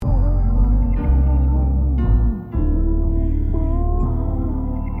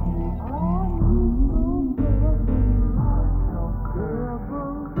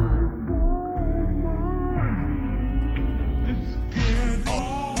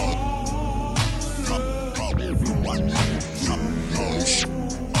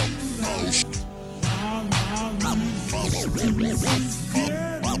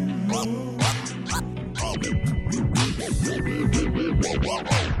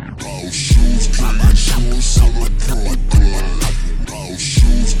House shoes, candy shorts, to the pro club. House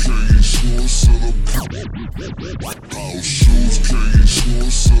shoes, candy shorts, to the pro. House shoes, candy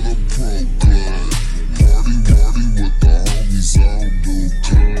shorts, to the pro club. Party with the homies, I don't do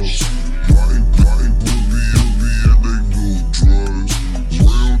clubs. Right, boogie, and they do drugs.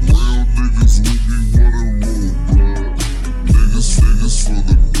 Real niggas with me wanna roll blood. Niggas for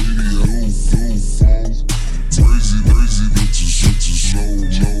the media, do falls. Crazy bitches, no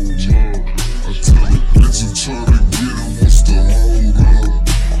love. I tell a bitch I'm tryna get it, wants to hold up.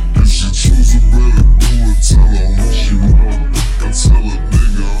 If she choose it, better do it, tell her hold up. I tell a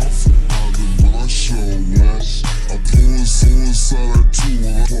nigga I'm from Island, but I show up. I pull suicide at 2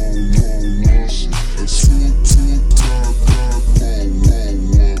 and pull up. A 2 God, pull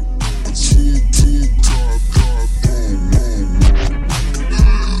up. A 2 God, pull up.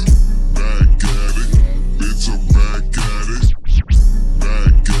 Back at it, bitch, I'm back at it.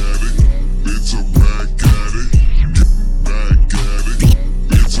 Back at it, bitch, I'm back at it. Back at it,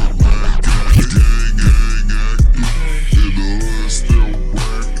 bitch, I'm back at it. Gang active, in the hood still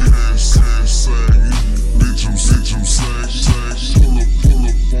bragging, sagging. Bitch, I'm sagging. Pull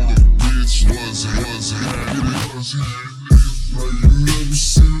up on a bitch, was it? Like you never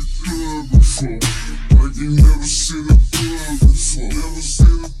seen a club before. Like you never seen a club before. Never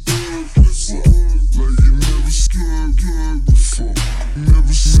seen a club before. Like you never seen a club before.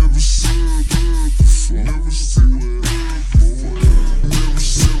 Never seen a club before. Never seen a club before. Never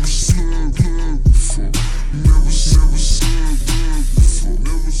seen a club before. Never seen a club before.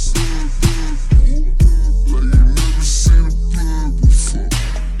 Never seen a club before. Like you never seen a club before.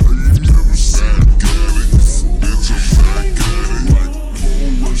 Like you never seen a club before. Bitch, I'm back at it. Like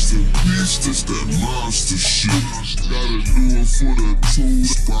oh, rest in peace, that's that monster shit. Gotta do it for the tools,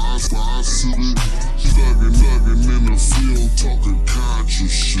 sponsor it. Thuggin' in the field, talking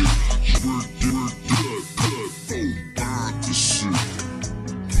conscious shit. Work, bind the shit.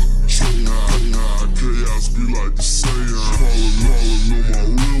 High, chaos be like the Saiyan. Callin' on my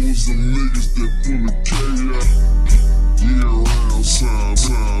real was them niggas that pull the chaos. Yeah, around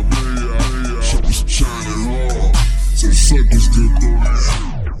time, hey, shining hard. Some suckers get 30